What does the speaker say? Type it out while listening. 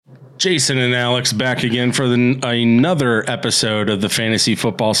Jason and Alex back again for another episode of the Fantasy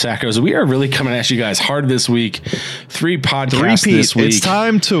Football Sackos. We are really coming at you guys hard this week. 3 podcasts this week. It's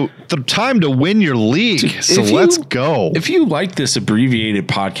time to win your league. So let's go. If you like this abbreviated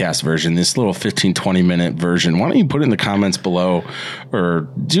podcast version, this little 15, 20-minute version, why don't you put it in the comments below or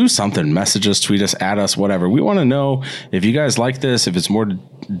do something. Message us, tweet us, add us, whatever. We want to know if you guys like this, if it's more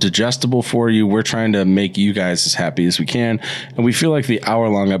digestible for you. We're trying to make you guys as happy as we can. And we feel like the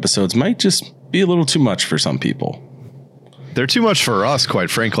hour-long episodes might just be a little too much for some people. They're too much for us,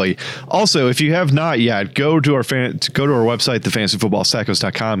 quite frankly. Also, if you have not yet, go to our website,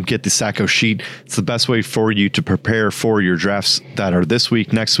 thefantasyfootballsackos.com, get the Sacco sheet. It's the best way for you to prepare for your drafts that are this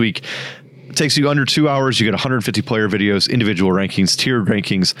week, next week. It takes you under 2 hours. You get 150 player videos, individual rankings, tiered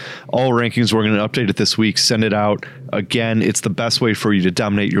rankings, all rankings. We're going to update it this week. Send it out. Again, it's the best way for you to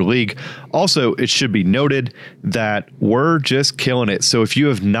dominate your league. Also, it should be noted that we're just killing it. So if you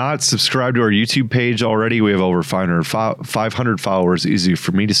have not subscribed to our YouTube page already, we have over 500 followers. Easy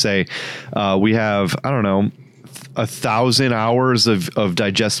for me to say. We have, 1,000 hours of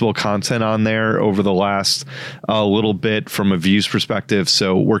digestible content on there over the last little bit from a views perspective.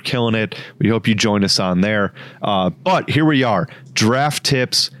 So we're killing it. We hope you join us on there. But here we are. Draft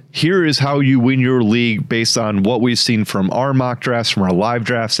tips. Here is how you win your league based on what we've seen from our mock drafts, from our live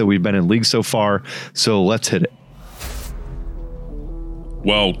drafts that we've been in league so far. So let's hit it.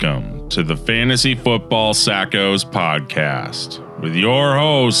 Welcome to the Fantasy Football Sackos podcast with your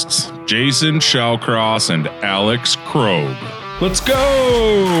hosts, Jason Shellcross and Alex Krogh. Let's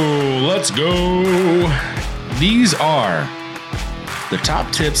go. Let's go. These are the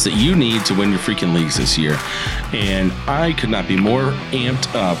top tips that you need to win your freaking leagues this year. And I could not be more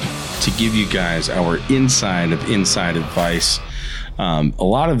amped up to give you guys our inside advice. A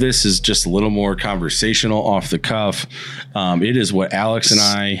lot of this is just a little more conversational, off the cuff. It is what Alex and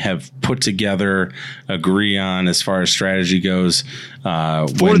I have put together, agree on as far as strategy goes.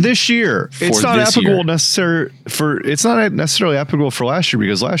 For this year, it's not necessarily applicable for last year,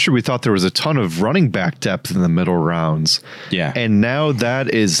 because last year we thought there was a ton of running back depth in the middle rounds. Yeah, and now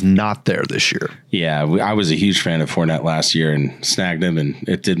that is not there this year. Yeah, I was a huge fan of Fournette last year and snagged him, and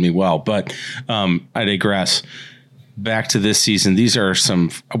it did me well. But I digress. Back to this season, these are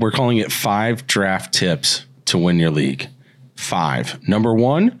we're calling it 5 draft tips to win your league. 5. Number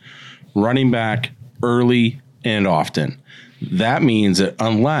 1, running back early and often. That means that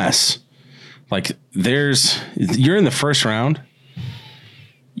unless you're in the first round,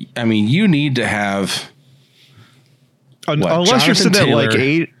 I mean, you need to have unless you're sitting at like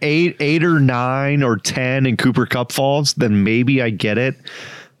 8 or 9 or 10 and Cooper Kupp falls, then maybe I get it.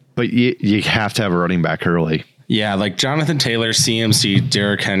 But you have to have a running back early. Yeah, like Jonathan Taylor, CMC,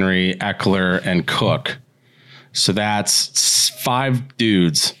 Derrick Henry, Eckler, and Cook. So that's 5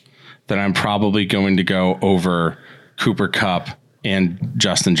 dudes that I'm probably going to go over Cooper Kupp and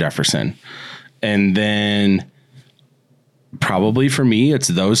Justin Jefferson. And then probably for me, it's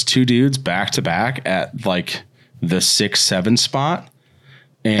those 2 dudes back to back at like the 6-7 spot.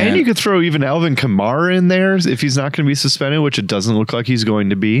 And you could throw even Alvin Kamara in there if he's not going to be suspended, which it doesn't look like he's going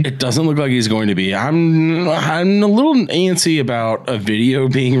to be. It doesn't look like he's going to be. I'm a little antsy about a video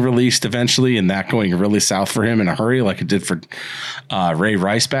being released eventually and that going really south for him in a hurry, like it did for Ray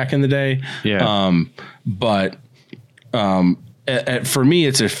Rice back in the day. Yeah. For me,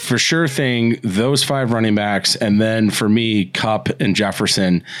 it's a for sure thing. Those 5 running backs, and then for me, Kupp and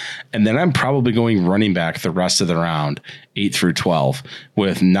Jefferson, and then I'm probably going running back the rest of the round, 8 through 12,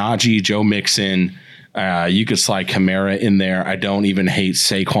 with Najee, Joe Mixon. You could slide Kamara in there. I don't even hate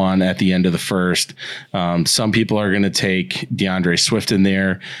Saquon at the end of the first. Some people are going to take DeAndre Swift in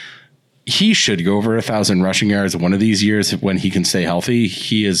there. He should go over 1,000 rushing yards one of these years when he can stay healthy.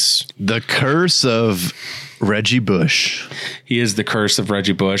 He is the curse of Reggie Bush. He is the curse of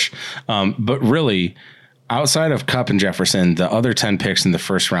Reggie Bush. But really, outside of Kupp and Jefferson, the other 10 picks in the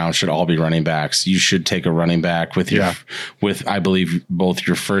first round should all be running backs. You should take a running back with I believe, both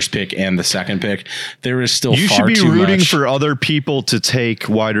your first pick and the second pick. There is still you should be rooting for other people to take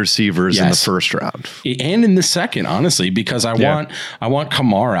wide receivers in the first round and in the second, honestly, because I want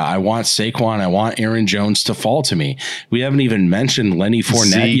Kamara, I want Saquon, I want Aaron Jones to fall to me. We haven't even mentioned Lenny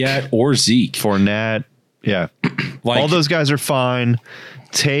Fournette yet, or Zeke. Fournette, yeah, all those guys are fine.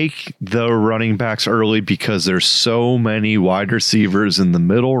 Take the running backs early because there's so many wide receivers in the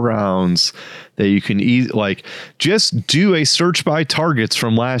middle rounds that you can just do a search by targets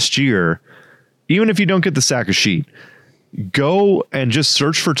from last year. Even if you don't get the Sacco sheet, go and just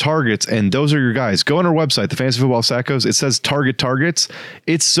search for targets, and those are your guys. Go on our website, the Fantasy Football Sackos. It says target targets.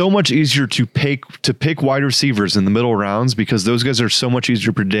 It's so much easier to pick wide receivers in the middle rounds because those guys are so much easier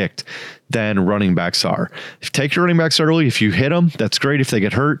to predict than running backs are. If you take your running backs early, if you hit them, that's great. If they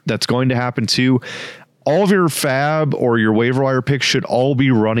get hurt, that's going to happen too. All of your fab or your waiver wire picks should all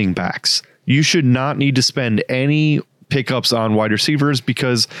be running backs. You should not need to spend any pickups on wide receivers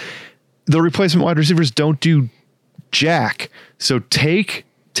because the replacement wide receivers don't do jack. So take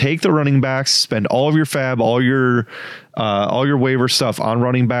the running backs, spend all of your fab, all your waiver stuff on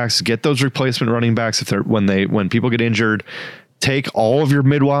running backs, get those replacement running backs when people get injured. Take all of your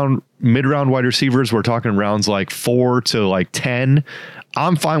mid-round wide receivers. We're talking rounds like 4 to like 10.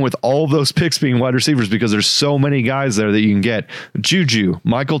 I'm fine with all of those picks being wide receivers because there's so many guys there that you can get. Juju,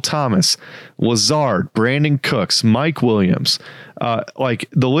 Michael Thomas, Lazard, Brandon Cooks, Mike Williams. Like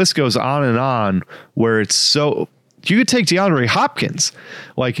the list goes on where it's so... You could take DeAndre Hopkins.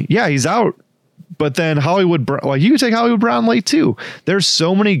 Like, yeah, he's out. But then you could take Hollywood Brown late too. There's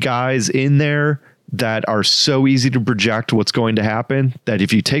so many guys in there that are so easy to project what's going to happen that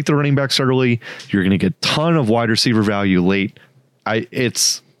if you take the running backs early, you're going to get a ton of wide receiver value late.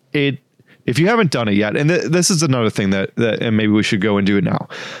 If you haven't done it yet, and this is another thing that and maybe we should go and do it now.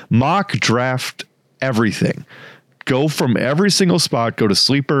 Mock draft everything. Go from every single spot, go to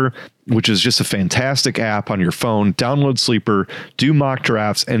Sleeper, which is just a fantastic app on your phone. Download Sleeper, do mock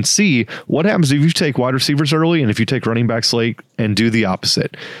drafts, and see what happens if you take wide receivers early and if you take running backs late, and do the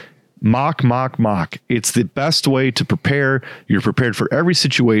opposite. Mock. It's the best way to prepare. You're prepared for every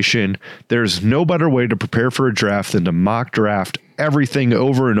situation. There's no better way to prepare for a draft than to mock draft everything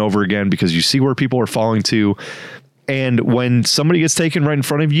over and over again because you see where people are falling to. And when somebody gets taken right in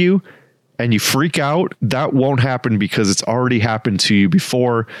front of you, and you freak out, that won't happen because it's already happened to you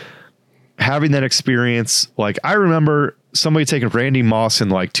before. Having that experience, like I remember somebody taking Randy Moss in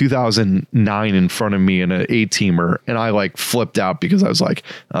like 2009 in front of me in an 8-teamer, and I like flipped out because I was like,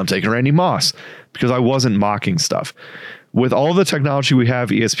 I'm taking Randy Moss because I wasn't mocking stuff. With all the technology we have,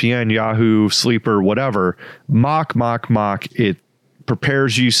 ESPN, Yahoo, Sleeper, whatever, mock. It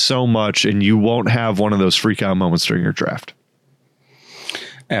prepares you so much, and you won't have one of those freak out moments during your draft.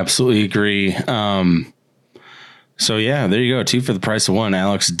 Absolutely agree. So yeah, there you go. 2 for the price of 1.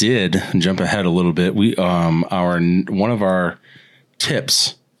 Alex did jump ahead a little bit. We one of our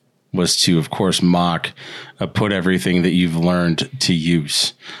tips was to, of course, mock, put everything that you've learned to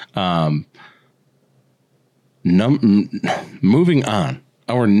use. Moving on.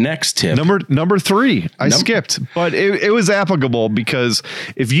 Our next tip, number 3. I skipped, but it was applicable because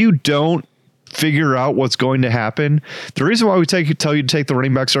if you don't figure out what's going to happen. The reason why we tell you to take the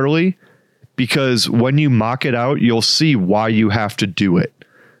running backs early, because when you mock it out, you'll see why you have to do it.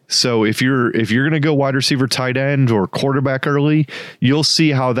 So if you're going to go wide receiver, tight end, or quarterback early, you'll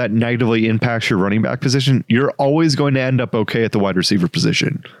see how that negatively impacts your running back position. You're always going to end up okay at the wide receiver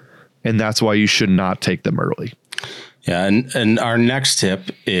position. And that's why you should not take them early. Yeah, and our next tip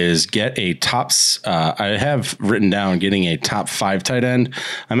is get a I have written down getting a top 5 tight end.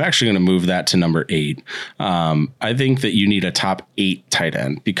 I'm actually going to move that to number 8. I think that you need a top 8 tight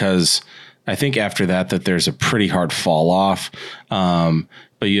end because I think after that there's a pretty hard fall off.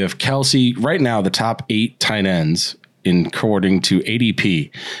 But you have Kelsey. Right now, the top 8 tight ends, according to ADP,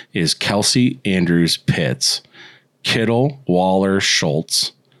 is Kelsey, Andrews, Pitts, Kittle, Waller,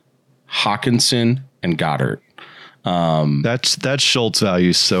 Schultz, Hawkinson, and Goddard. That Schultz value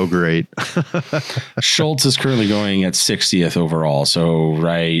is so great. Schultz is currently going at 60th overall, so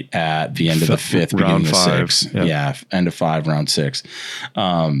right at the end of the 5th, round beginning of 5. 6. Yeah, end of 5, round 6.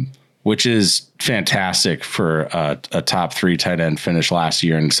 Which is fantastic for a top 3 tight end finish last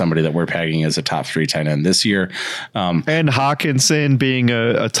year and somebody that we're pegging as a top 3 tight end this year. And Hawkinson being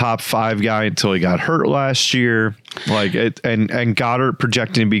a top 5 guy until he got hurt last year. And Goddard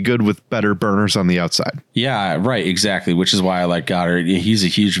projecting to be good with better burners on the outside. Yeah, right. Exactly. Which is why I like Goddard. He's a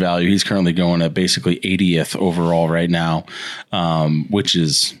huge value. He's currently going at basically 80th overall right now, which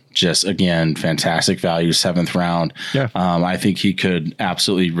is just, again, fantastic value, 7th round. Yeah. I think he could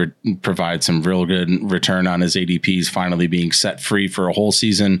absolutely provide some real good return on his ADPs finally being set free for a whole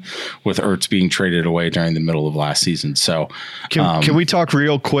season with Ertz being traded away during the middle of last season. So can we talk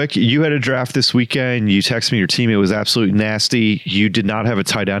real quick? You had a draft this weekend. You texted me your team. It was absolutely nasty. You did not have a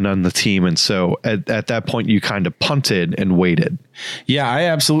tight end on the team. And so at that point, you kind of punted and waited. Yeah, I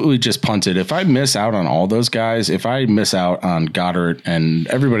absolutely just punted. If I miss out on all those guys, if I miss out on Goddard and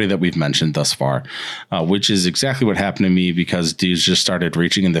everybody that we've mentioned thus far, which is exactly what happened to me because dudes just started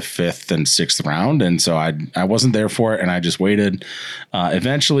reaching in the 5th and 6th round. And so I wasn't there for it and I just waited.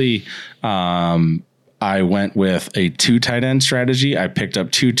 Eventually, I went with a 2 tight end strategy. I picked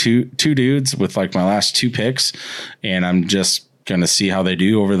up two dudes with like my last 2 picks, and I'm just going to see how they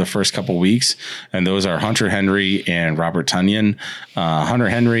do over the first couple weeks. And those are Hunter Henry and Robert Tonyan. Hunter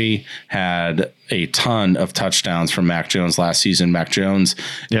Henry had a ton of touchdowns from Mac Jones last season. Mac Jones,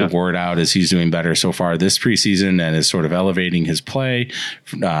 the word out is he's doing better so far this preseason and is sort of elevating his play.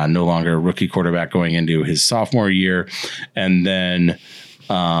 No longer a rookie quarterback going into his sophomore year. And then,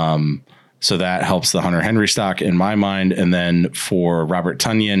 so that helps the Hunter Henry stock in my mind. And then for Robert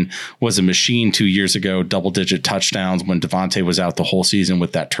Tonyan, was a machine 2 years ago, double-digit touchdowns when Devontae was out the whole season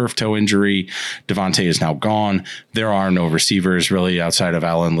with that turf toe injury. Devontae is now gone. There are no receivers really outside of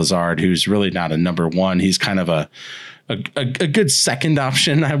Allen Lazard, who's really not a number one. He's kind of a good second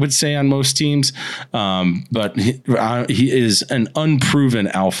option, I would say, on most teams. But he is an unproven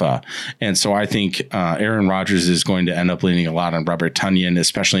alpha. And so I think Aaron Rodgers is going to end up leaning a lot on Robert Tonyan,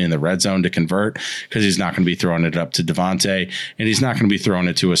 especially in the red zone to convert, because he's not going to be throwing it up to Devontae, and he's not going to be throwing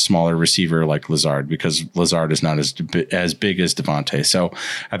it to a smaller receiver like Lazard, because Lazard is not as big as Devontae. So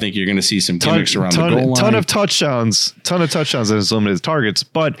I think you're going to see some gimmicks around the goal line. Ton of touchdowns and his limited targets.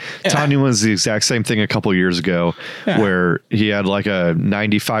 But Tonyan was the exact same thing a couple years ago. Where he had like a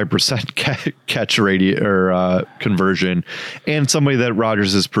 95% catch rate or conversion, and somebody that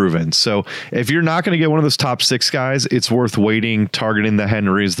Rodgers has proven. So if you're not going to get one of those top 6 guys, it's worth waiting, targeting the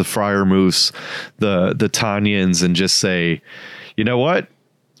Henrys, the Freiermuths, the Tonyans, and just say, you know what?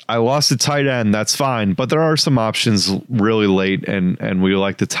 I lost a tight end. That's fine. But there are some options really late. And we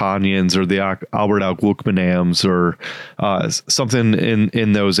like the Tonyans or the Albert Algukmanams or something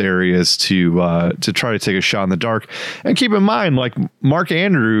in those areas to try to take a shot in the dark. And keep in mind, like Mark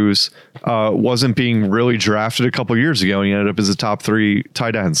Andrews wasn't being really drafted a couple years ago, and he ended up as a top 3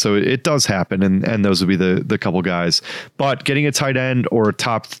 tight end. So it does happen. And those would be the couple guys. But getting a tight end or a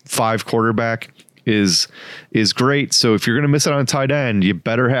top 5 quarterback is great. So if you're going to miss it on a tight end, you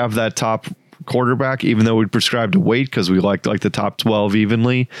better have that top quarterback, even though we prescribe to wait because we like the top 12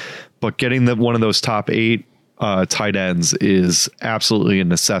 evenly. But getting one of those top 8 tight ends is absolutely a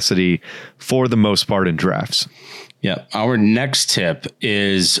necessity for the most part in drafts. Yeah. Our next tip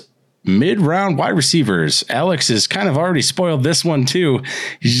is mid-round wide receivers. Alex has kind of already spoiled this one too.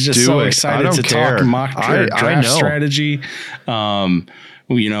 He's just excited to talk mock draft strategy.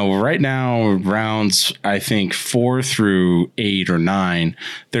 Right now, rounds, I think 4 through 8 or 9,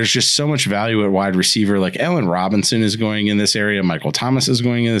 there's just so much value at wide receiver. Like Allen Robinson is going in this area. Michael Thomas is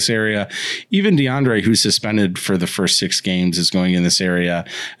going in this area. Even DeAndre, who's suspended for the first 6 games, is going in this area.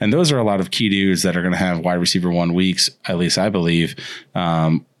 And those are a lot of key dudes that are going to have wide receiver 1 weeks, at least I believe,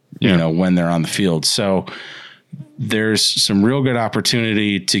 when they're on the field. So there's some real good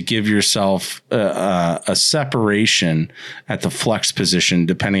opportunity to give yourself a separation at the flex position,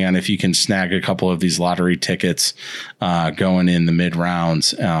 depending on if you can snag a couple of these lottery tickets going in the mid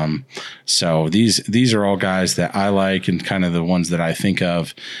rounds. So these are all guys that I like and kind of the ones that I think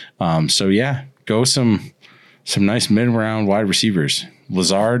of. Go some nice mid round wide receivers.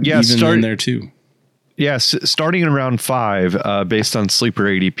 Lazard in there too. Yes, starting in round 5 based on sleeper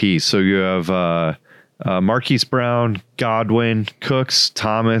ADP. So you have Marquise Brown, Godwin, Cooks,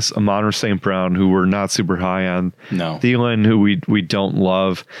 Thomas, Amon-Ra St. Brown, who we're not super high on. No. Thielen, who we don't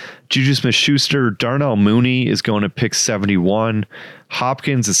love. Juju Smith-Schuster, Darnell Mooney is going to pick 71.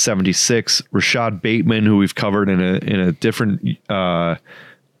 Hopkins is 76. Rashad Bateman, who we've covered in a different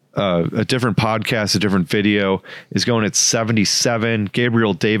podcast, a different video, is going at 77.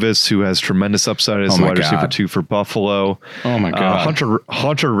 Gabriel Davis, who has tremendous upside as wide receiver 2 for Buffalo. Oh my God.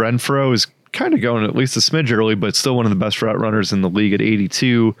 Hunter Renfrow is kind of going at least a smidge early, but still one of the best route runners in the league at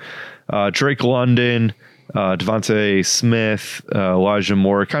 82. Drake London, Devontae Smith, Elijah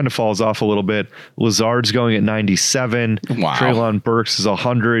Moore kind of falls off a little bit. Lazard's going at 97. Wow. Treylon Burks is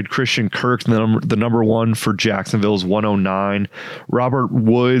 100. Christian Kirk, the number 1 for Jacksonville, is 109. Robert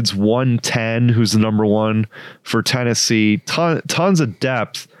Woods, 110, who's the number 1 for Tennessee. Tons of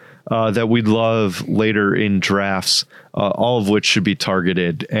depth that we'd love later in drafts, all of which should be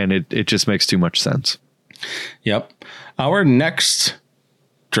targeted, and it just makes too much sense. Yep. Our next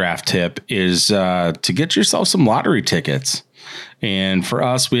draft tip is to get yourself some lottery tickets. And for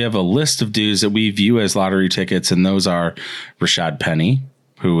us, we have a list of dudes that we view as lottery tickets, and those are Rashad Penny,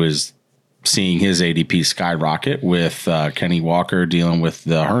 who is seeing his ADP skyrocket with Kenny Walker dealing with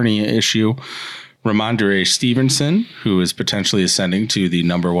the hernia issue. Ramondre Stevenson, who is potentially ascending to the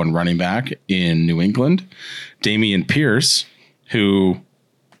number 1 running back in New England. Dameon Pierce, who,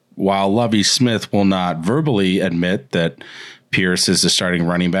 while Lovie Smith will not verbally admit that Pierce is the starting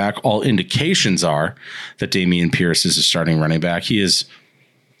running back, all indications are that Dameon Pierce is the starting running back. He is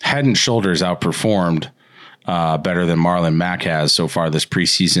head and shoulders outperformed better than Marlon Mack has so far this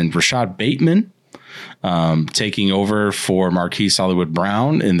preseason. Rashad Bateman taking over for Marquise Hollywood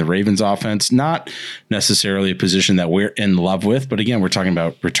Brown in the Ravens offense. Not necessarily a position that we're in love with, but again, we're talking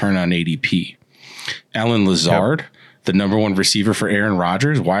about return on ADP. Allen Lazard, the number one receiver for Aaron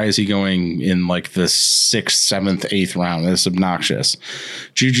Rodgers. Why is he going in like the 6th, 7th, 8th round? That's obnoxious.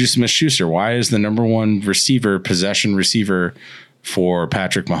 Juju Smith-Schuster. Why is the number one receiver, possession receiver for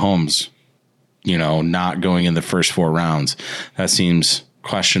Patrick Mahomes, not going in the first 4 rounds? That seems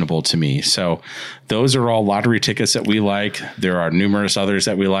questionable to me. So those are all lottery tickets that we like. There are numerous others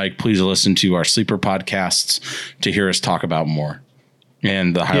that we like. Please listen to our sleeper podcasts to hear us talk about more,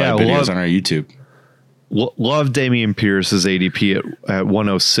 and the highlight videos on our YouTube. Love Dameon Pierce's ADP at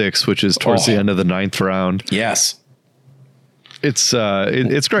 106, which is towards the end of the 9th round. Yes. It's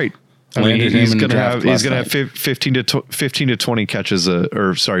great. I mean, he's going to have 15 to 20 catches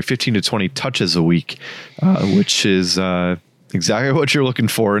 15 to 20 touches a week, which is exactly what you're looking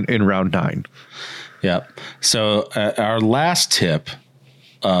for in round 9. Yeah. So our last tip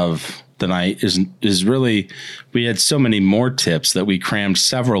of the night is really, we had so many more tips that we crammed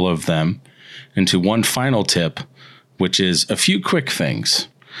several of them into one final tip, which is a few quick things.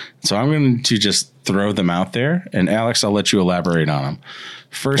 So I'm going to just throw them out there, and Alex, I'll let you elaborate on them.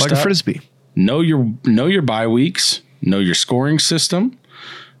 First, like a frisbee. Know your bye weeks. Know your scoring system.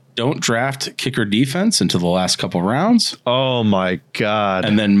 Don't draft kicker defense into the last couple rounds. Oh my God!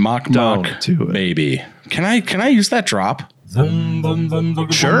 And then mock baby. Can I use that drop?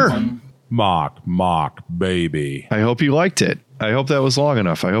 Sure. Mock baby. I hope you liked it. I hope that was long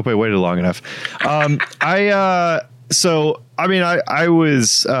enough. I hope I waited long enough. I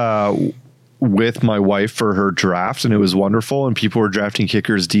was with my wife for her draft, and it was wonderful. And people were drafting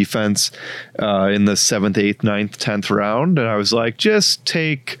kickers defense in the 7th, 8th, 9th, 10th round. And I was like, just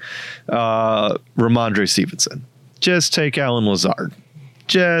take Ramondre Stevenson. Just take Allen Lazard.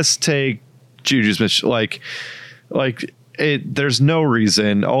 Just take Juju Smith. There's no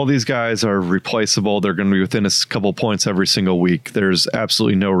reason. All these guys are replaceable. They're going to be within a couple points every single week. There's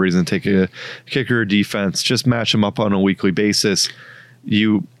absolutely no reason to take a kicker or defense. Just match them up on a weekly basis.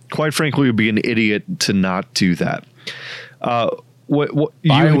 You, quite frankly, would be an idiot to not do that. What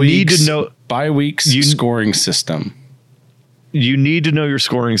you need to know? Bye weeks scoring system. You need to know your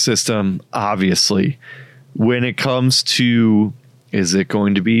scoring system, obviously. When it comes to, is it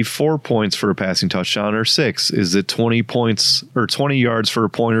going to be 4 points for a passing touchdown or 6? Is it 20 points or 20 yards for a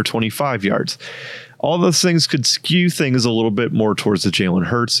point or 25 yards? All those things could skew things a little bit more towards the Jalen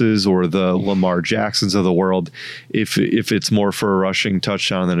Hurtses or the Lamar Jacksons of the world if it's more for a rushing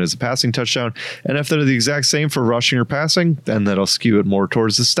touchdown than as a passing touchdown. And if they're the exact same for rushing or passing, then that'll skew it more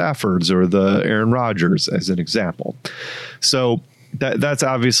towards the Staffords or the Aaron Rodgers as an example. So that's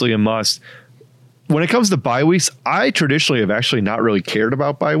obviously a must. When it comes to bye weeks, I traditionally have actually not really cared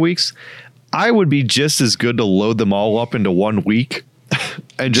about bye weeks. I would be just as good to load them all up into 1 week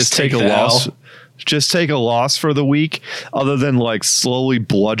and just take a loss. Just take a loss for the week, other than like slowly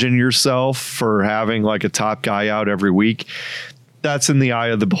bludgeon yourself for having like a top guy out every week. That's in the eye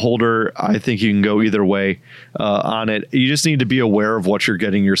of the beholder. I think you can go either way on it. You just need to be aware of what you're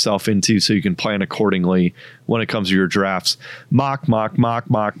getting yourself into so you can plan accordingly when it comes to your drafts. Mock. Kicker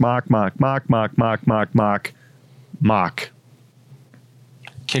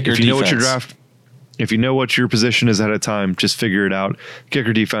if you know defense. what your draft, if you know what your position is ahead of time, just figure it out.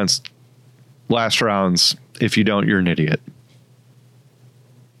 Kicker defense, last rounds. If you don't, you're an idiot.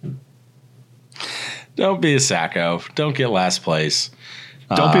 Don't be a sacco. Don't get last place.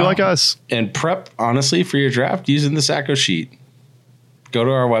 Don't be like us. And prep, honestly, for your draft using the Sacco sheet. Go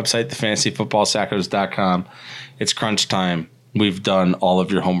to our website, thefantasyfootballsackos.com. It's crunch time. We've done all of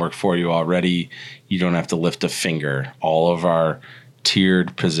your homework for you already. You don't have to lift a finger. All of our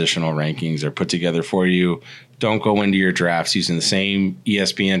tiered positional rankings are put together for you. Don't go into your drafts using the same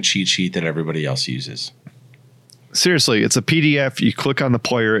ESPN cheat sheet that everybody else uses. Seriously, it's a PDF. You click on the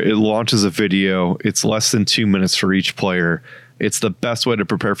player, it launches a video. It's less than 2 minutes for each player. It's the best way to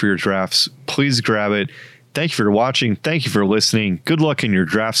prepare for your drafts. Please grab it. Thank you for watching. Thank you for listening. Good luck in your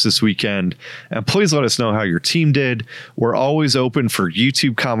drafts this weekend. And please let us know how your team did. We're always open for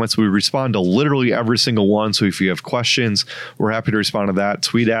YouTube comments. We respond to literally every single one. So if you have questions, we're happy to respond to that.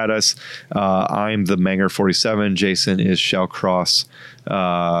 Tweet at us. I'm the Manger47. Jason is Shellcross.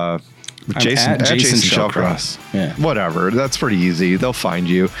 Jason Shellcross. Yeah. Whatever. That's pretty easy. They'll find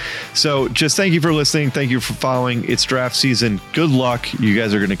you. So just thank you for listening. Thank you for following. It's draft season. Good luck. You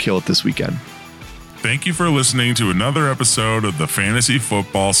guys are going to kill it this weekend. Thank you for listening to another episode of the Fantasy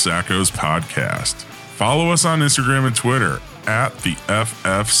Football Sackos podcast. Follow us on Instagram and Twitter at the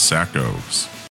FF Sackos.